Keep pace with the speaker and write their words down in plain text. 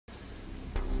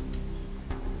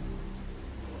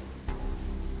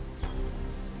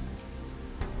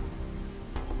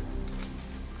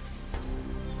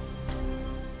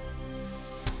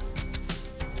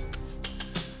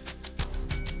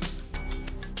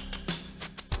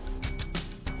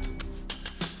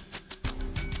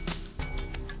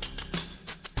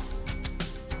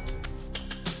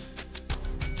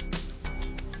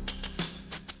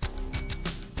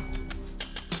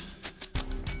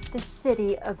The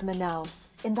city of Manaus,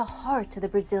 in the heart of the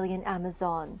Brazilian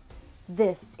Amazon.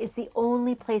 This is the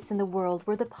only place in the world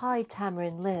where the pied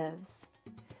tamarin lives.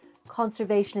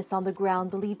 Conservationists on the ground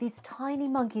believe these tiny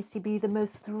monkeys to be the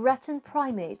most threatened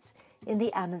primates in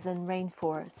the Amazon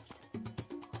rainforest.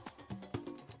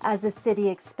 As the city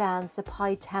expands, the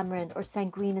pied tamarin, or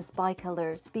Sanguinus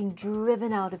bicolor, is being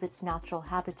driven out of its natural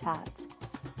habitat.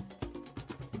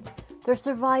 Their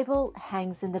survival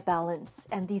hangs in the balance,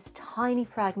 and these tiny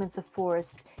fragments of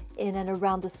forest in and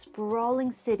around the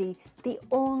sprawling city, the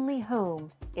only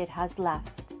home it has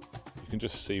left. You can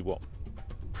just see what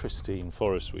pristine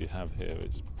forest we have here.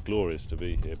 It's glorious to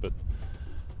be here, but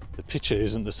the picture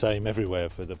isn't the same everywhere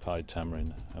for the pied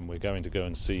tamarin, and we're going to go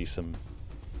and see some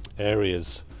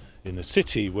areas in the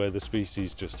city where the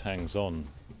species just hangs on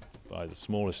by the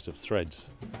smallest of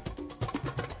threads.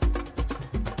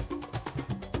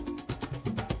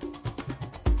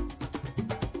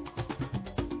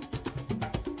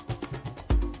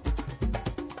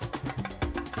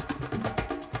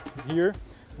 Here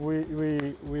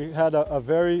we had a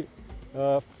very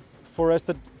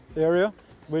forested area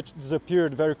which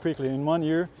disappeared very quickly. In 1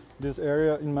 year, this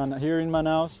area here in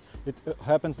Manaus, it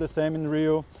happens the same in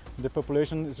Rio. The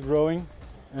population is growing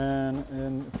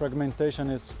and fragmentation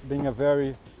is being a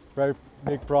very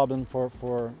big problem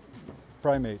for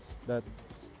primates that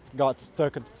got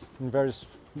stuck in very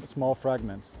small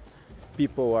fragments.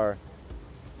 People are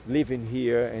living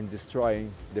here and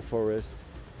destroying the forest,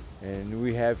 and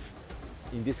we have,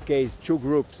 in this case, two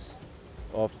groups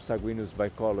of Sanguinus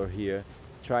bicolor here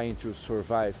trying to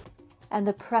survive. And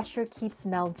the pressure keeps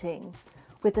mounting.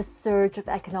 With a surge of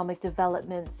economic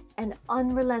development, an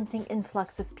unrelenting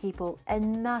influx of people,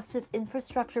 and massive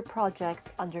infrastructure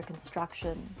projects under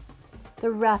construction. The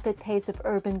rapid pace of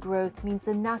urban growth means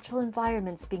the natural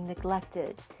environment's being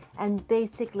neglected, and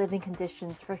basic living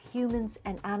conditions for humans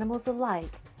and animals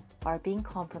alike are being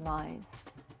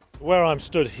compromised. Where I'm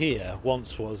stood here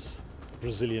once was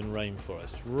Brazilian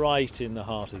rainforest, right in the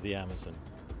heart of the Amazon.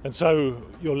 And so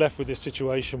you're left with this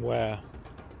situation where,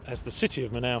 as the city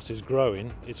of Manaus is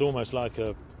growing, it's almost like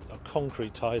a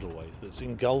concrete tidal wave that's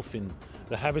engulfing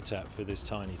the habitat for this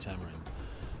tiny tamarin.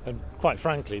 And quite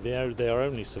frankly, they are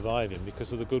only surviving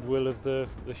because of the goodwill of the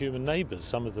human neighbours.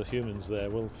 Some of the humans there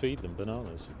will feed them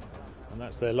bananas, and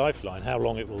that's their lifeline. How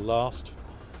long it will last,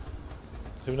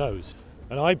 who knows?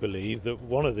 And I believe that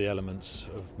one of the elements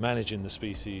of managing the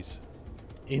species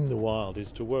in the wild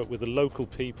is to work with the local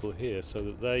people here so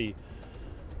that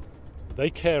they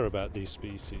care about these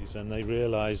species and they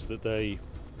realise that they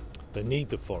need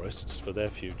the forests for their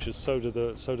futures. So do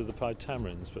the pied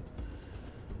tamarins, but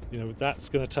you know, that's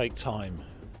going to take time.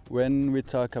 When we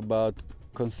talk about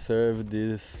conserve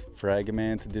this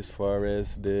fragment, this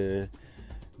forest, the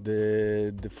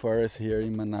forest here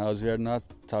in Manaus, we are not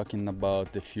talking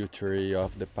about the future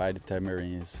of the pied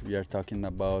tamarins. We are talking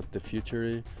about the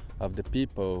future of the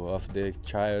people, of the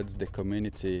child, the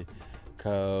community,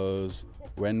 because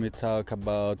when we talk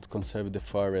about conserve the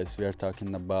forest, we are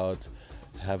talking about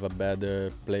have a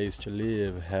better place to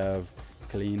live, have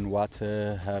clean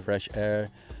water, have fresh air.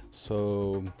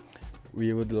 So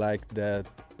we would like that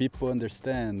people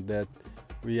understand that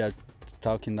we are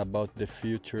talking about the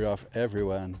future of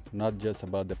everyone, not just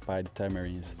about the pied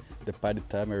tamarins. The pied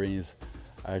tamarins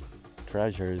are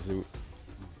treasures.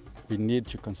 We need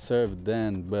to conserve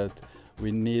them, but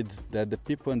we need that the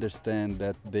people understand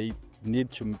that they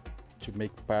need to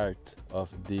make part of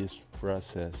this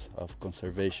process of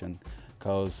conservation,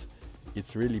 because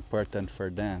it's really important for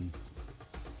them.